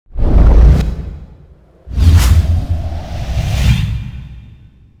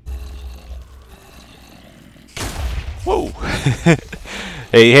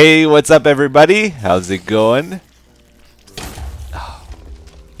Hey, what's up, everybody? How's it going?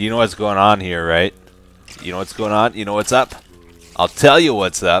 You know what's going on here, right? You know what's going on? You know what's up? I'll tell you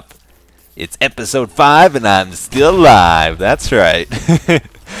what's up. It's episode 5 and I'm still alive. That's right.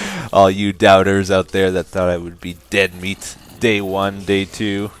 All you doubters out there that thought I would be dead meat day 1, day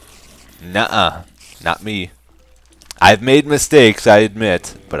 2. Nuh-uh. Not me. I've made mistakes, I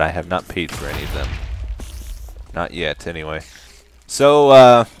admit, but I have not paid for any of them. Not yet, anyway. So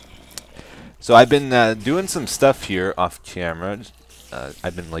I've been doing some stuff here off camera.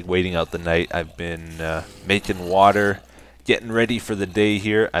 I've been like waiting out the night. I've been making water, getting ready for the day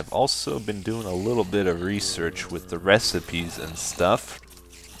here. I've also been doing a little bit of research with the recipes and stuff.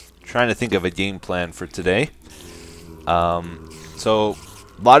 Trying to think of a game plan for today. So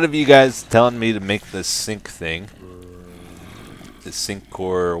a lot of you guys telling me to make this sink thing. The sink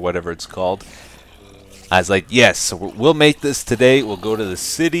core or whatever it's called. I was like, yes, so we'll make this today. We'll go to the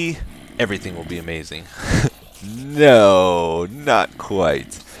city. Everything will be amazing. No, not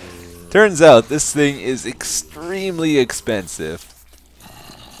quite. Turns out this thing is extremely expensive.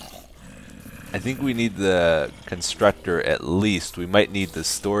 I think we need the constructor at least. We might need the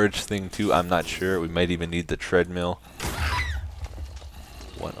storage thing too. I'm not sure. We might even need the treadmill.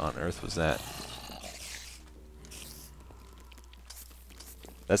 What on earth was that?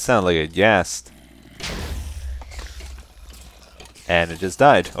 That sounded like a ghast. And it just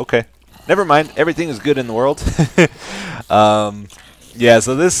died. Okay. Never mind. Everything is good in the world. Yeah,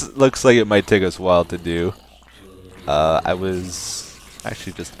 so this looks like it might take us a while to do. I was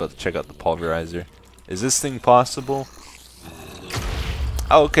actually just about to check out the pulverizer. Is this thing possible?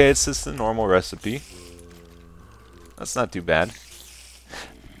 Oh, okay. It's just a normal recipe. That's not too bad.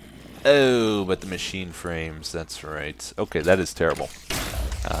 Oh, but the machine frames. That's right. Okay, that is terrible.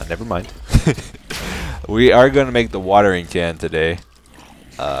 Never mind. We are going to make the watering can today.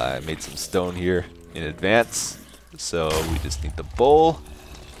 I made some stone here in advance. So we just need the bowl.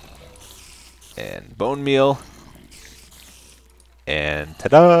 And bone meal. And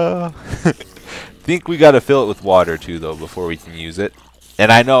ta-da! Think we got to fill it with water too though before we can use it.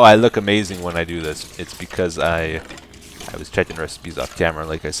 And I know I look amazing when I do this. It's because I was checking recipes off camera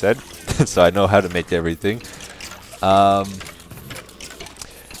like I said. So I know how to make everything.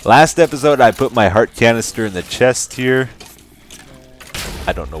 Last episode, I put my heart canister in the chest here.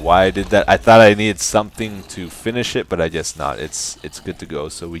 I don't know why I did that. I thought I needed something to finish it, but I guess not. It's good to go,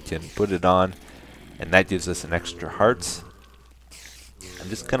 so we can put it on, and that gives us an extra heart. I'm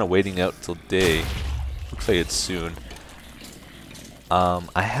just kind of waiting out till day. Looks like it's soon.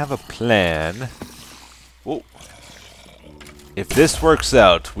 I have a plan. Whoa. If this works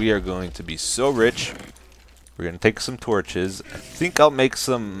out, we are going to be so rich. We're going to take some torches. I think I'll make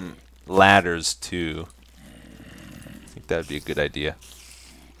some ladders too. I think that would be a good idea.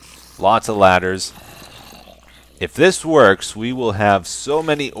 Lots of ladders. If this works, we will have so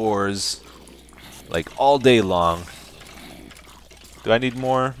many ores like all day long. Do I need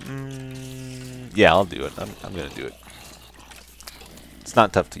more? Yeah, I'll do it. I'm going to do it. It's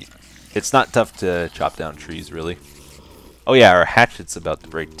not tough to chop down trees really. Oh yeah, our hatchet's about to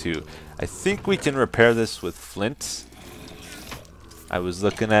break too. I think we can repair this with flint. I was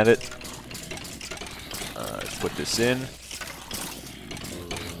looking at it. Let's put this in.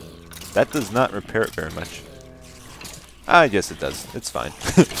 That does not repair it very much. I guess it does. It's fine.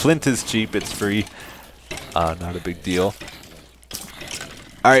 Flint is cheap. It's free. Not a big deal.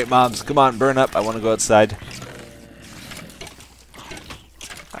 Alright, mobs. Come on, burn up. I want to go outside.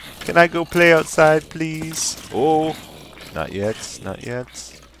 Can I go play outside, please? Oh. Not yet, not yet.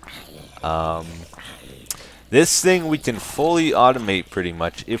 This thing we can fully automate pretty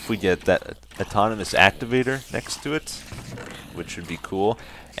much if we get that autonomous activator next to it, which would be cool.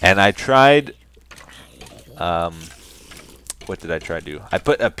 And I tried, what did I try to do? I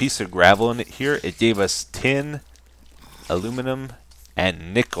put a piece of gravel in it here. It gave us tin, aluminum,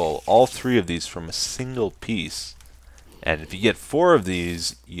 and nickel, all 3 of these from a single piece. And if you get 4 of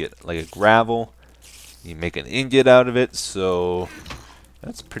these, you get like a gravel. You make an ingot out of it, so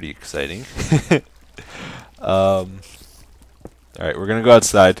that's pretty exciting. Alright, we're gonna go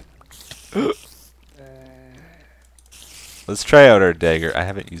outside. Let's try out our dagger. I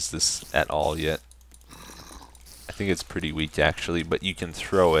haven't used this at all yet. I think it's pretty weak actually, but you can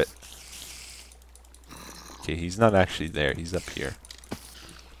throw it. Okay, he's not actually there. He's up here.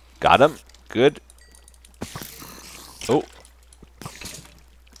 Got him. Good. Oh.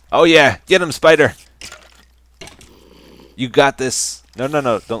 Oh yeah, get him, spider. You got this. No,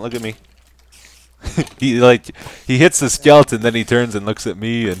 don't look at me. He hits the skeleton, then he turns and looks at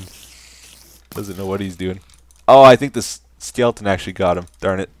me and doesn't know what he's doing. Oh, I think this Skeleton actually got him.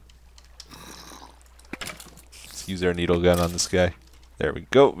 Darn it. Let's use our needle gun on this guy. There we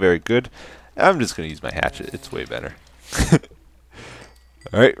go. Very good. I'm just going to use my hatchet. It's way better.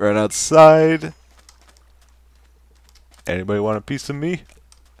 Alright, run outside. Anybody want a piece of me? I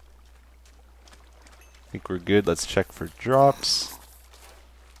think we're good. Let's check for drops.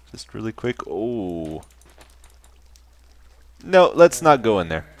 Just really quick. Oh. No, let's not go in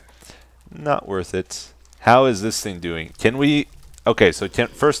there. Not worth it. How is this thing doing? Can we... Okay, so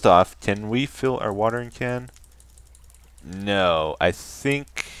first off, can we fill our watering can? No, I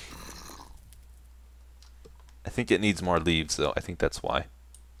think it needs more leaves, though. I think that's why.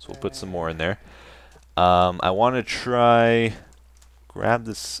 So we'll put some more in there. I want to try... Grab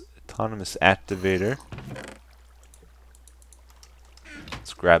this autonomous activator.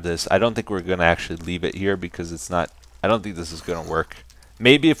 Let's grab this. I don't think we're going to actually leave it here because it's not... I don't think this is going to work.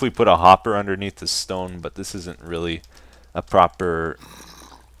 Maybe if we put a hopper underneath the stone, but this isn't really a proper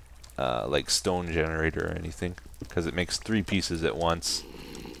like stone generator or anything because it makes 3 pieces at once.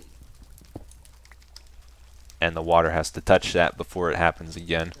 And the water has to touch that before it happens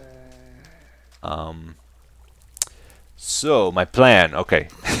again. So, my plan. Okay,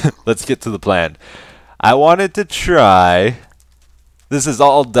 let's get to the plan. I wanted to try... This is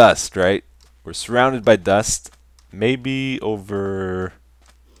all dust, right? We're surrounded by dust. Maybe over...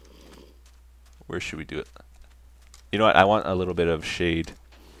 Where should we do it? You know what? I want a little bit of shade.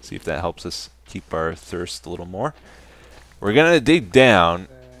 See if that helps us keep our thirst a little more. We're going to dig down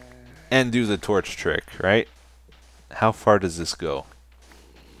and do the torch trick, right? How far does this go?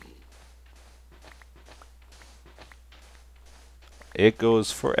 It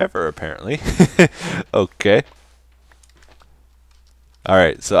goes forever, apparently. Okay.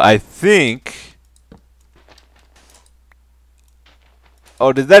 Alright, so I think...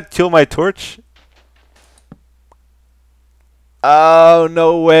 Oh, did that kill my torch? Oh,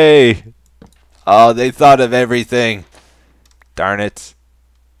 no way. Oh, they thought of everything. Darn it.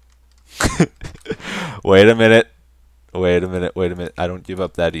 Wait a minute. Wait a minute. Wait a minute. I don't give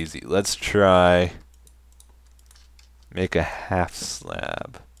up that easy. Let's try... Make a half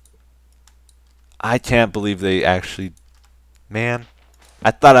slab. I can't believe they actually... Man,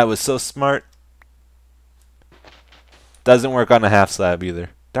 I thought I was so smart. Doesn't work on a half slab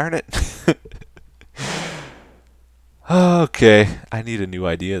either. Darn it. Okay, I need a new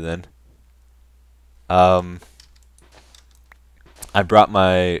idea then. I brought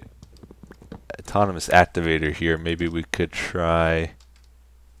my autonomous activator here. Maybe we could try...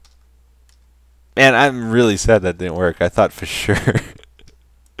 Man, I'm really sad that didn't work. I thought for sure.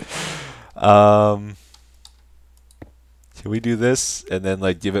 Can we do this and then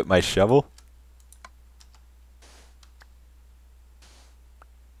like give it my shovel?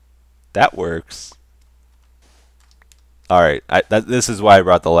 That works. Alright, this is why I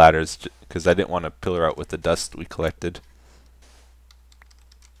brought the ladders, because I didn't want to pillar out with the dust we collected.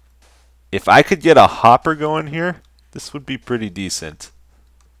 If I could get a hopper going here, this would be pretty decent.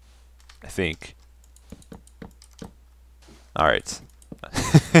 I think. Alright.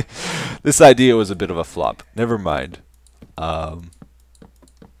 This idea was a bit of a flop. Never mind. I'm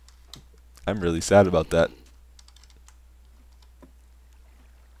really sad about that.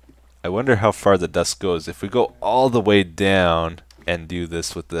 I wonder how far the dust goes. If we go all the way down and do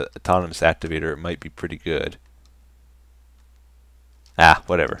this with the autonomous activator, it might be pretty good. Ah,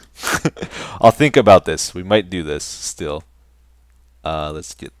 whatever. I'll think about this. We might do this still.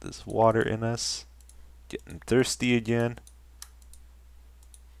 Let's get this water in us. Getting thirsty again.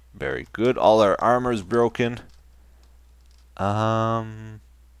 Very good. All our armor's broken. Man.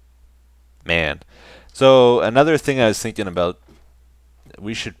 So another thing I was thinking about,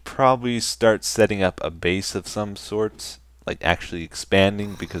 we should probably start setting up a base of some sort, like actually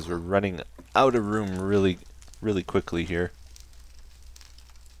expanding, because we're running out of room really quickly here.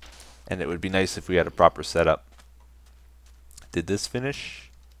 And it would be nice if we had a proper setup. Did this finish?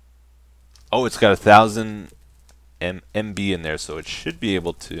 Oh, it's got 1,000 MB in there, so it should be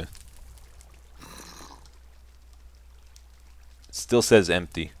able to. It still says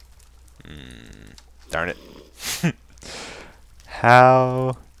empty. Darn it.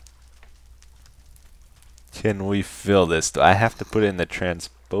 How can we fill this? Do I have to put it in the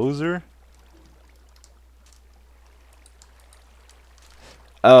transposer?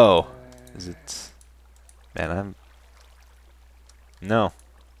 Oh, is it? Man, no.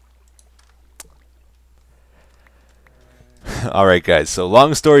 Alright guys, so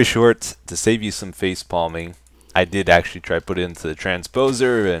long story short, to save you some face palming, I did actually try to put it into the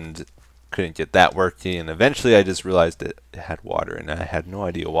transposer and couldn't get that working, and eventually I just realized it had water and I had no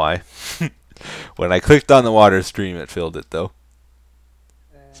idea why. When I clicked on the water stream, it filled it though.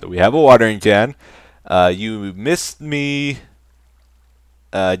 So we have a watering can. You missed me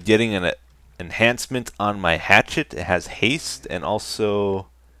getting an enhancement on my hatchet. It has haste and also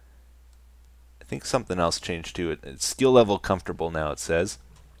I think something else changed to it. It's skill level comfortable now, it says.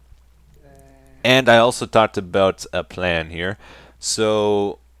 And I also talked about a plan here.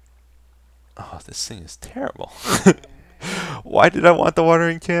 So, oh, this thing is terrible. Why did I want the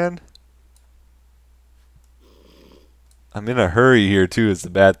watering can? I'm in a hurry here too, is the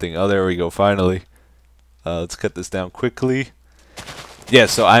bad thing. Oh, there we go, finally. Let's cut this down quickly. Yeah,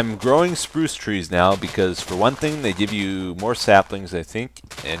 so I'm growing spruce trees now because for one thing they give you more saplings, I think,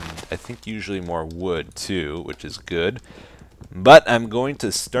 and I think usually more wood too, which is good. But I'm going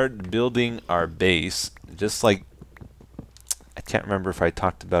to start building our base, just like, I can't remember if I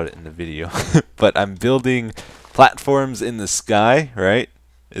talked about it in the video, but I'm building platforms in the sky, right,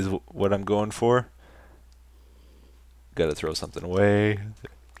 is what I'm going for. Gotta throw something away.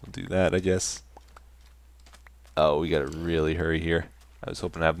 We'll do that, I guess. Oh, we gotta really hurry here. I was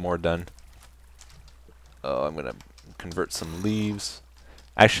hoping to have more done. Oh, I'm gonna convert some leaves.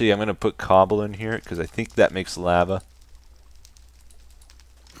 Actually, I'm gonna put cobble in here because I think that makes lava.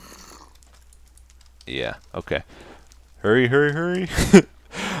 Yeah, okay. Hurry, hurry, hurry.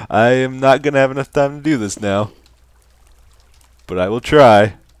 I am not gonna have enough time to do this now. But I will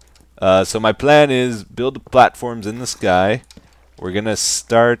try. So my plan is build the platforms in the sky. We're gonna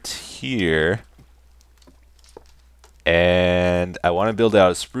start here. And I want to build out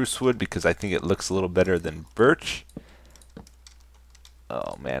of spruce wood because I think it looks a little better than birch.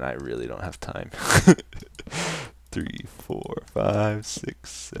 Oh man, I really don't have time. 3, 4, 5, 6,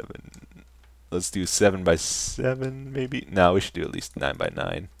 7. Let's do 7 by 7 maybe. No, we should do at least 9 by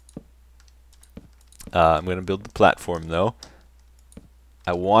 9. I'm going to build the platform though.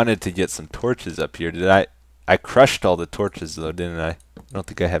 I wanted to get some torches up here. Did I? I crushed all the torches though, didn't I? I don't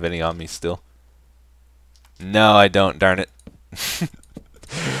think I have any on me still. No, I don't, darn it.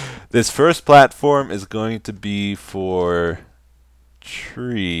 This first platform is going to be for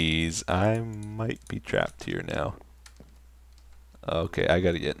trees. I might be trapped here now. Okay, I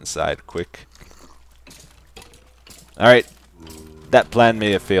gotta get inside quick. Alright, that plan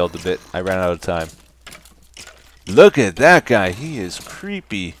may have failed a bit. I ran out of time. Look at that guy, he is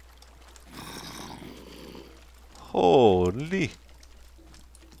creepy. Holy.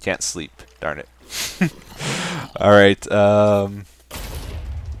 Can't sleep, darn it. Alright, let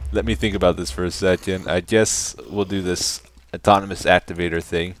me think about this for a second. I guess we'll do this autonomous activator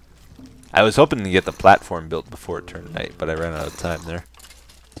thing. I was hoping to get the platform built before it turned night, but I ran out of time there.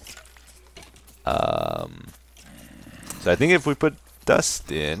 So I think if we put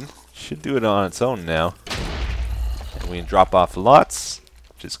dust in, should do it on its own now. And we can drop off lots,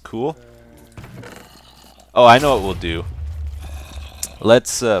 which is cool. Oh, I know what we'll do.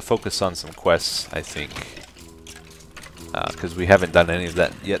 Let's focus on some quests, I think. Because we haven't done any of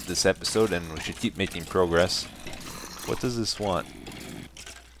that yet this episode, and we should keep making progress. What does this want?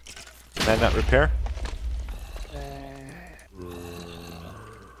 Can I not repair?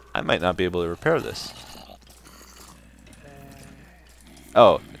 I might not be able to repair this.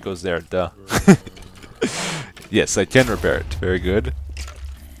 Oh, it goes there, duh. Yes, I can repair it. Very good.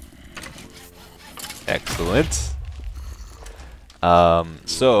 Excellent.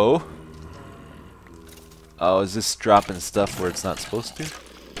 So... Oh, is this dropping stuff where it's not supposed to?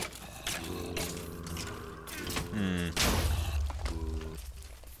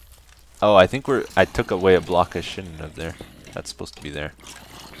 Oh, I think I took away a block I shouldn't have there. That's supposed to be there.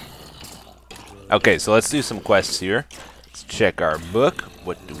 Okay, so let's do some quests here. Let's check our book.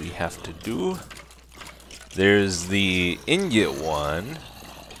 What do we have to do? There's the ingot one.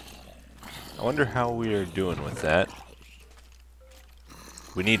 I wonder how we are doing with that.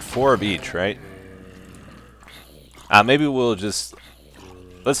 We need 4 of each, right? Maybe we'll just...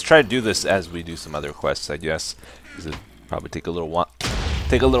 Let's try to do this as we do some other quests, I guess. Because it'll probably take a little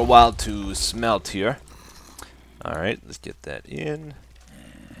while to smelt here. Alright, let's get that in.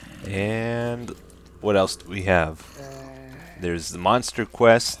 And what else do we have? There's the monster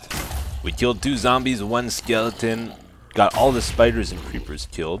quest. We killed 2 zombies, 1 skeleton. Got all the spiders and creepers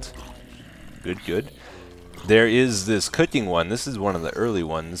killed. Good, good. There is this cooking one. This is one of the early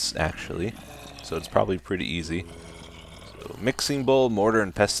ones, actually. So it's probably pretty easy. So mixing bowl, mortar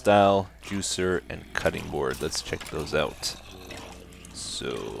and pestle, juicer, and cutting board. Let's check those out.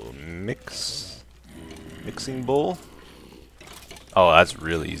 So mixing bowl. Oh, that's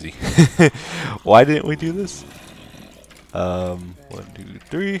really easy. Why didn't we do this? 1, 2,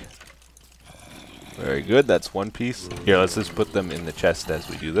 3. Very good. That's one piece. Here, let's just put them in the chest as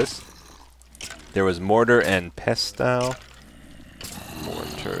we do this. There was mortar and pestle.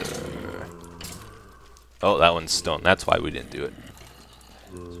 Mortar. Oh, that one's stone. That's why we didn't do it.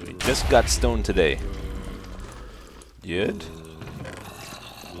 So we just got stone today. Good.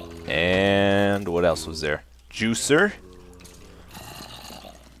 And what else was there? Juicer.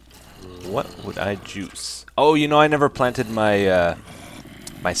 What would I juice? Oh, you know, I never planted my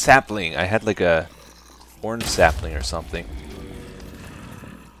my sapling. I had like a orange sapling or something.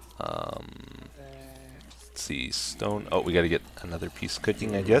 Let's see, stone. Oh, we gotta get another piece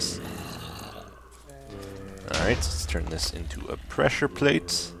cooking, I guess. Alright, let's turn this into a pressure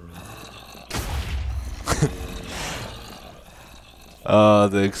plate. Oh,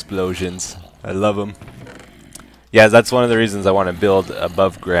 the explosions. I love them. Yeah, that's one of the reasons I want to build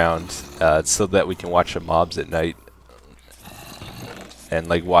above ground, so that we can watch the mobs at night. And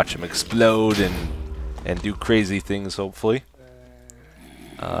like watch them explode and do crazy things, hopefully.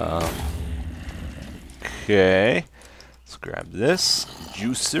 Okay, let's grab this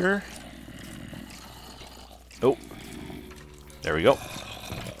juicer. Oh, there we go.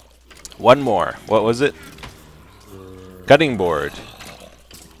 One more. What was it? Cutting board.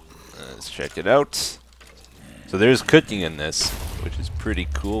 Let's check it out. So there's cooking in this, which is pretty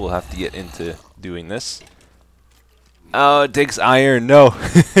cool. We'll have to get into doing this. Oh, it takes iron. No.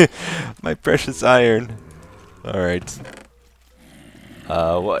 My precious iron. Alright.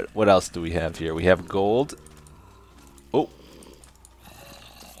 What else do we have here? We have gold. Oh.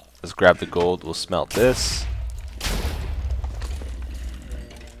 Let's grab the gold. We'll smelt this.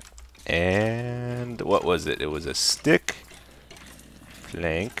 And what was it? It was a stick.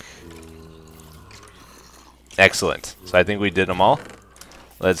 Plank. Excellent. So I think we did them all.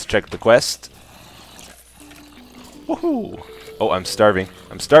 Let's check the quest. Woohoo! Oh, I'm starving.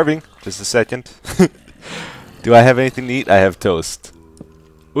 I'm starving. Just a second. Do I have anything to eat? I have toast.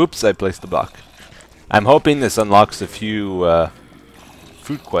 Oops, I placed the block. I'm hoping this unlocks a few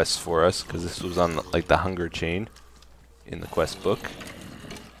food quests for us, because this was on like the hunger chain in the quest book.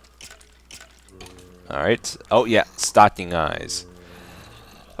 Alright. Oh yeah, stocking eyes.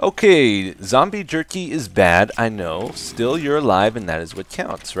 Okay, zombie jerky is bad, I know. Still, you're alive and that is what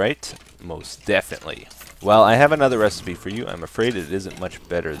counts, right? Most definitely. Well, I have another recipe for you. I'm afraid it isn't much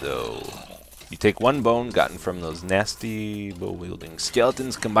better, though. You take one bone gotten from those nasty bow-wielding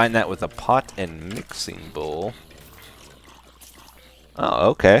skeletons, combine that with a pot and mixing bowl. Oh,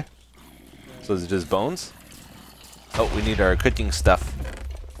 okay. So is it just bones? Oh, we need our cooking stuff.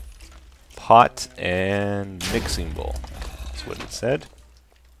 Pot and mixing bowl. That's what it said.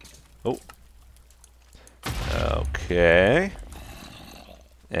 Oh. Okay.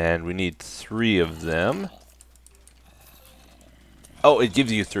 And we need 3 of them. Oh, it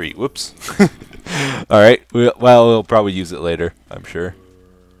gives you 3. Whoops. Alright. Well, we'll probably use it later, I'm sure.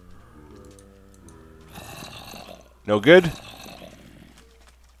 No good?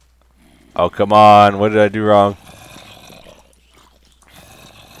 Oh, come on. What did I do wrong?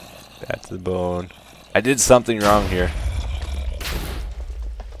 That's the bone. I did something wrong here.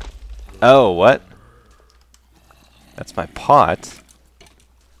 Oh, what? That's my pot.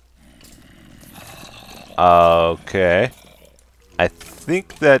 Okay. I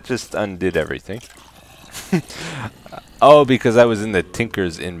think that just undid everything. Oh, because I was in the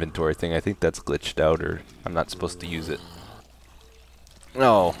Tinker's inventory thing. I think that's glitched out, or I'm not supposed to use it.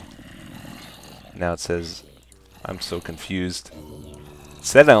 No. Now it says I'm so confused. It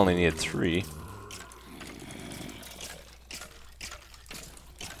said I only needed 3.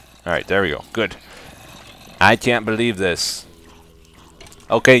 Alright, there we go. Good. I can't believe this.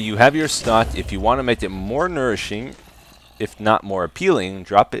 Okay, you have your stock. If you want to make it more nourishing, if not more appealing,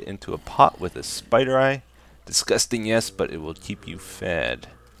 drop it into a pot with a spider eye. Disgusting, yes, but it will keep you fed.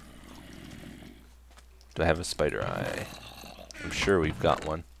 Do I have a spider eye? I'm sure we've got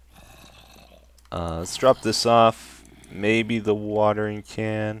one. Let's drop this off. Maybe the watering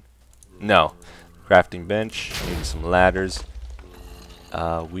can. No. Crafting bench. Maybe some ladders.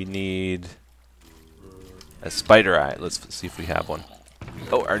 We need a spider eye. Let's see if we have one.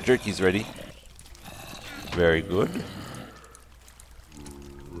 Oh, our jerky's ready. Very good.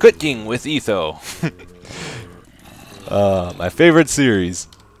 Cooking with Etho. My favorite series.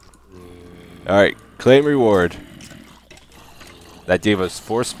 Alright, claim reward. That gave us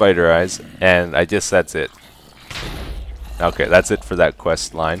 4 spider eyes, and I guess that's it. Okay, that's it for that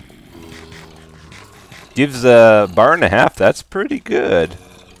quest line. Gives a bar and a half. That's pretty good.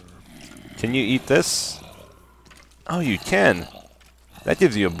 Can you eat this? Oh, you can. That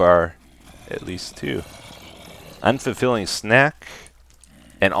gives you a bar, at least 2. Unfulfilling snack,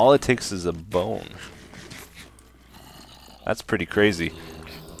 and all it takes is a bone. That's pretty crazy.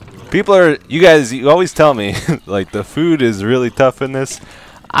 You always tell me, like, the food is really tough in this.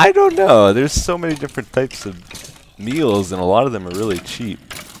 I don't know. There's so many different types of meals, and a lot of them are really cheap.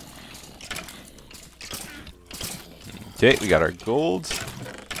 Okay, we got our gold.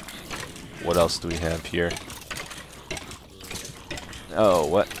 What else do we have here? Oh,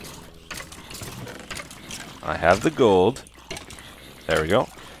 what? I have the gold. There we go.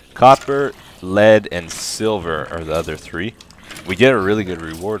 Copper, lead, and silver are the other three. We get a really good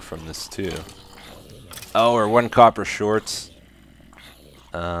reward from this too. Oh, we're 1 copper shorts.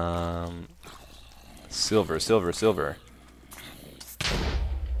 Silver, silver, silver.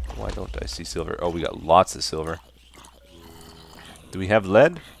 Why don't I see silver? Oh, we got lots of silver. Do we have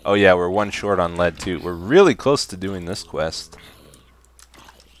lead? Oh yeah, we're 1 short on lead too. We're really close to doing this quest.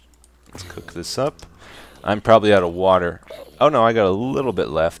 Let's cook this up. I'm probably out of water. Oh no, I got a little bit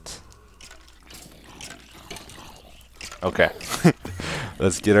left. Okay.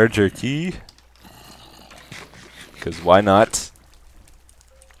 Let's get our jerky. Because why not?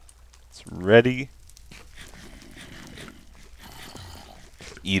 It's ready.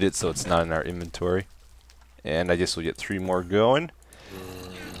 Eat it so it's not in our inventory. And I guess we'll get 3 more going.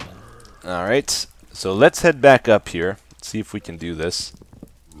 Alright. So let's head back up here. See if we can do this.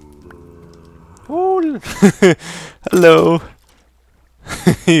 Oh, hello.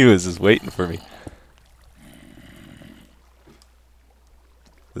 He was just waiting for me.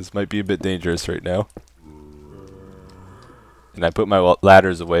 This might be a bit dangerous right now. And I put my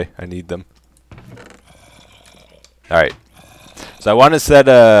ladders away. I need them. Alright. So I want to set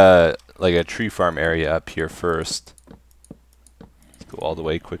like a tree farm area up here first. Let's go all the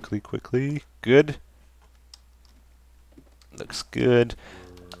way quickly, quickly. Good. Looks good.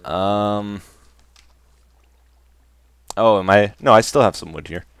 Oh, no, I still have some wood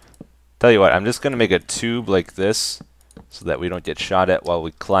here. Tell you what, I'm just going to make a tube like this so that we don't get shot at while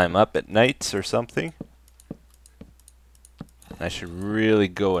we climb up at night or something. I should really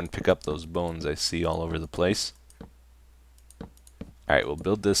go and pick up those bones I see all over the place. Alright, we'll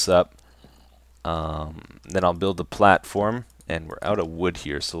build this up. Then I'll build the platform, and we're out of wood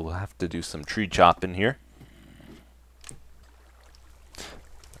here, so we'll have to do some tree chopping here.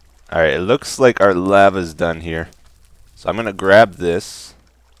 Alright, it looks like our lava's done here. So I'm going to grab this,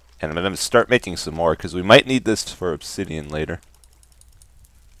 and I'm going to start making some more, because we might need this for obsidian later.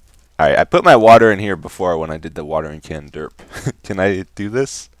 Alright, I put my water in here before when I did the watering can derp. Can I do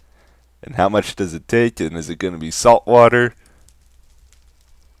this? And how much does it take? And is it going to be salt water?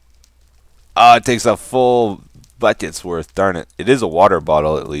 Oh, it takes a full bucket's worth. Darn it. It is a water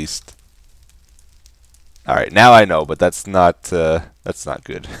bottle at least. Alright, now I know, but that's not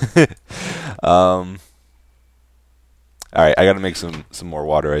good. Alright, I gotta make some more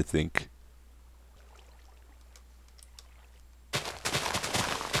water, I think.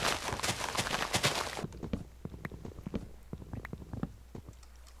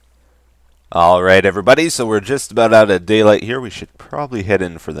 Alright, everybody, so we're just about out of daylight here. We should probably head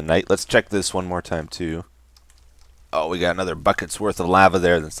in for the night. Let's check this one more time, too. Oh, we got another bucket's worth of lava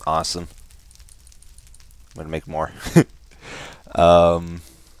there. That's awesome. I'm gonna make more.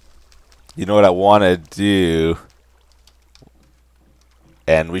 You know what I want to do?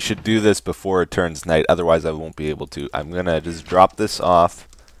 And we should do this before it turns night, otherwise I won't be able to. I'm gonna just drop this off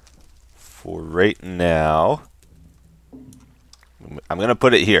for right now. I'm gonna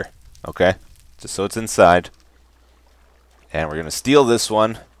put it here. Okay, just so it's inside. And we're going to steal this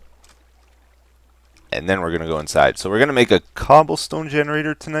one. And then we're going to go inside. So we're going to make a cobblestone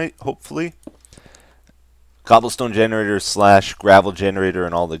generator tonight, hopefully. Cobblestone generator / gravel generator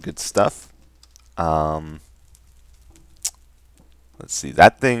and all the good stuff. Let's see,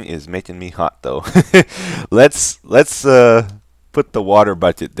 that thing is making me hot though. let's put the water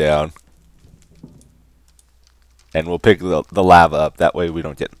bucket down. And we'll pick the lava up. That way we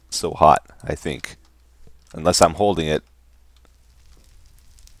don't get so hot, I think. Unless I'm holding it.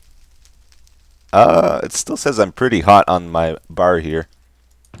 It still says I'm pretty hot on my bar here.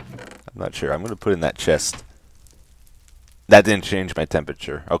 I'm not sure. I'm going to put in that chest. That didn't change my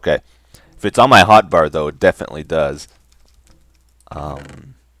temperature. Okay. If it's on my hot bar, though, it definitely does.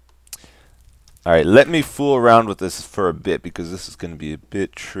 Alright, let me fool around with this for a bit because this is going to be a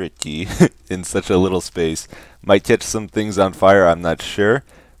bit tricky in such a little space. Might catch some things on fire, I'm not sure.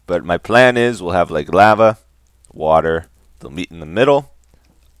 But my plan is we'll have like lava, water, they'll meet in the middle,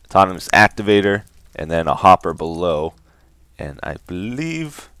 autonomous activator, and then a hopper below. And I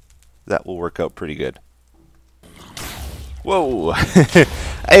believe that will work out pretty good. Whoa!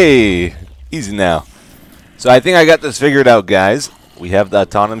 Hey! Easy now. So I think I got this figured out, guys. We have the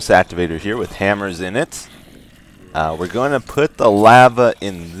autonomous activator here with hammers in it. We're going to put the lava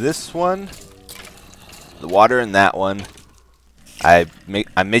in this one, the water in that one. I'm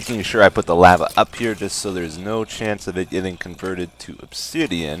making sure I put the lava up here just so there's no chance of it getting converted to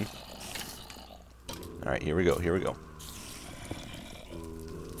obsidian. Alright, here we go, here we go.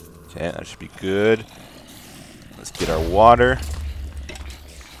 Okay, that should be good. Let's get our water.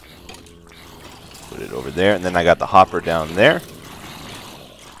 Put it over there, and then I got the hopper down there.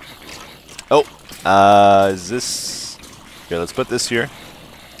 Oh, is this... Here, let's put this here.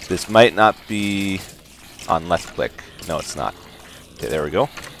 This might not be on left click. No, it's not. Okay, there we go.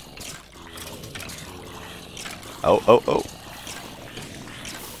 Oh, oh, oh.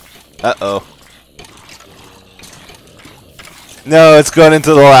 Uh-oh. No, it's going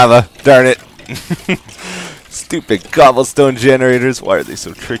into the lava. Darn it. Stupid cobblestone generators. Why are they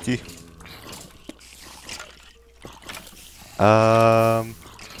so tricky?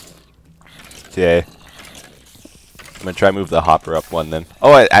 Okay. I'm going to try and move the hopper up one then.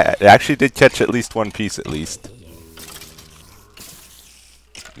 Oh, I actually did catch at least one piece at least.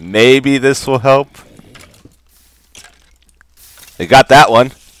 Maybe this will help. They got that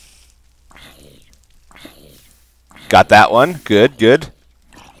one. Got that one. Good, good.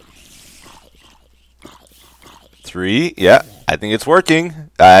 3. Yeah, I think it's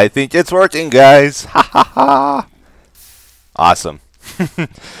working. I think it's working, guys. Ha ha ha. Awesome.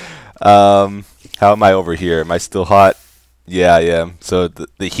 How am I over here? Am I still hot? Yeah, I am. So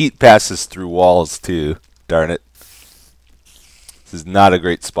the heat passes through walls too. Darn it. This is not a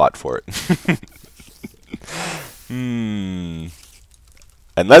great spot for it.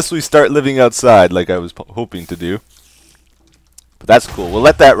 Unless we start living outside like I was hoping to do. But that's cool. We'll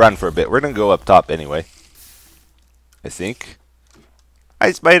let that run for a bit. We're going to go up top anyway. I think.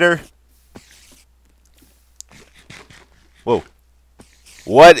 Hi, spider. Whoa.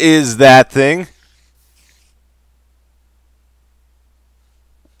 What is that thing?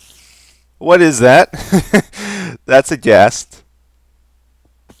 What is that? That's a ghast.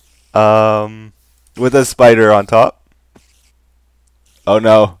 With a spider on top. Oh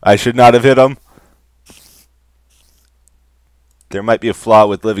no, I should not have hit him. There might be a flaw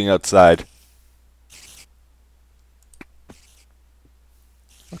with living outside.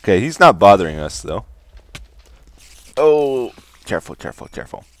 Okay, he's not bothering us though. Oh, careful, careful,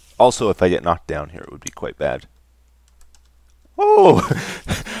 careful. Also, if I get knocked down here, it would be quite bad. Oh!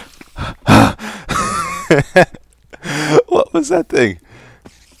 What was that thing?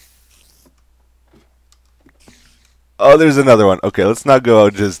 Oh, there's another one. Okay, let's not go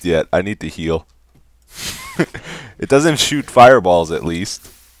out just yet. I need to heal. It doesn't shoot fireballs, at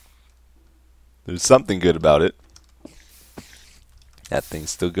least. There's something good about it. That thing's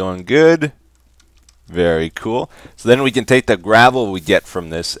still going good. Very cool. So then we can take the gravel we get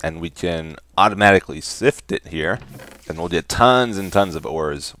from this and we can automatically sift it here. And we'll get tons and tons of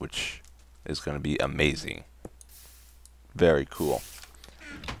ores, which is going to be amazing. Very cool.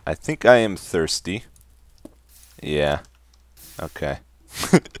 I think I am thirsty. Yeah. Okay.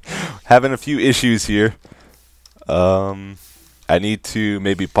 Having a few issues here. I need to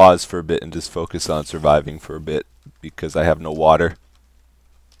maybe pause for a bit and just focus on surviving for a bit because I have no water.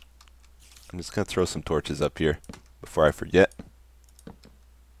 I'm just going to throw some torches up here before I forget.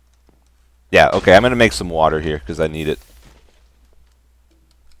 Yeah, okay, I'm going to make some water here because I need it.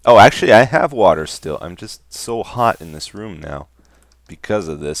 Oh, actually, I have water still. I'm just so hot in this room now because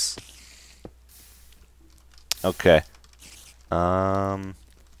of this. Okay. Man,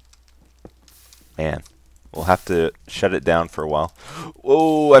 we'll have to shut it down for a while.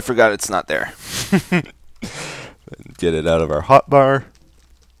 Oh, I forgot it's not there. Get it out of our hotbar.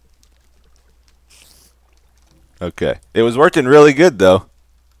 Okay. It was working really good, though.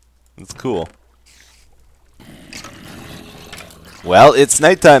 That's cool. Well, it's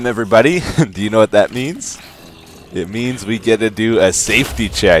nighttime, everybody. Do you know what that means? It means we get to do a safety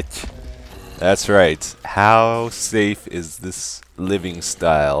check. That's right. How safe is this living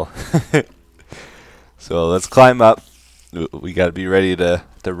style? So let's climb up. We got to be ready to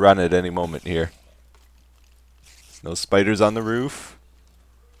run at any moment here. There's no spiders on the roof.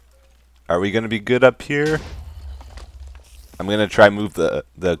 Are we going to be good up here? I'm going to try move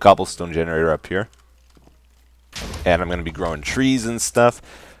the cobblestone generator up here. And I'm going to be growing trees and stuff.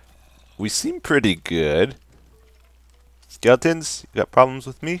 We seem pretty good. Skeletons, you got problems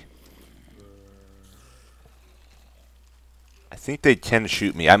with me? I think they can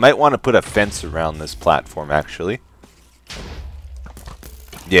shoot me. I might want to put a fence around this platform, actually.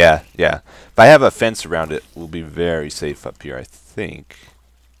 Yeah, yeah. If I have a fence around it, we'll be very safe up here, I think.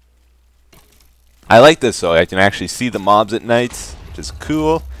 I like this, though. I can actually see the mobs at night, which is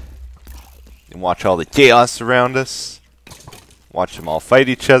cool. and watch all the chaos around us. Watch them all fight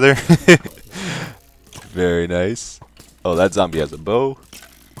each other. Very nice. Oh, that zombie has a bow.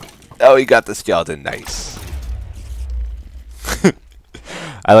 Oh, he got the skeleton. Nice.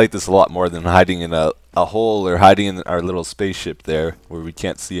 I like this a lot more than hiding in a hole or hiding in our little spaceship there where we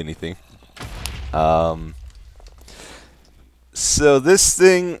can't see anything. So this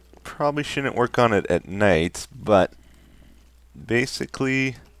thing probably shouldn't work on it at night, but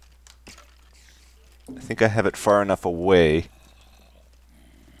basically I think I have it far enough away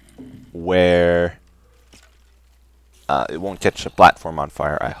where it won't catch the platform on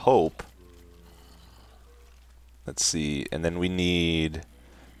fire, I hope. Let's see, and then we need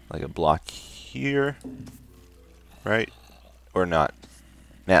like a block here, right? Or not?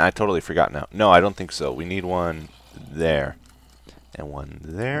 Man, I totally forgot now. No, I don't think so. We need one there, and one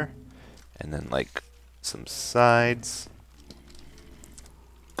there, and then like some sides.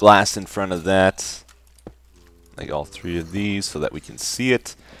 Glass in front of that. Like all three of these so that we can see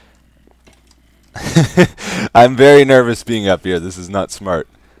it. I'm very nervous being up here. This is not smart.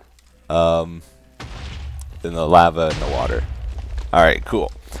 In the lava and the water. Alright,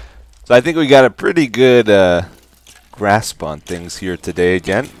 cool. So I think we got a pretty good grasp on things here today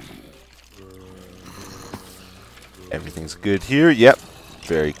again. Everything's good here. Yep.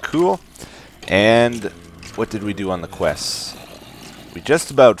 Very cool. And what did we do on the quests? We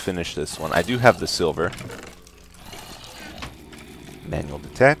just about finished this one. I do have the silver. Manual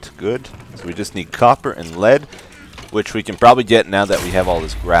detect, good. So we just need copper and lead, which we can probably get now that we have all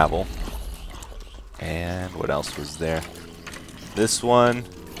this gravel. And what else was there? This one.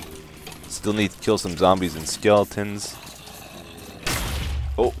 Still need to kill some zombies and skeletons.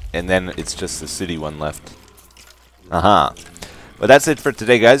 Oh, and then it's just the city one left. Aha. But that's it for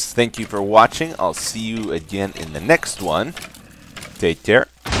today, guys. Thank you for watching. I'll see you again in the next one. Take care.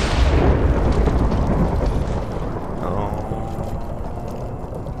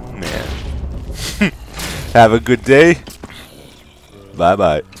 Have a good day.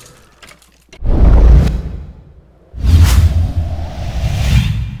 Bye-bye.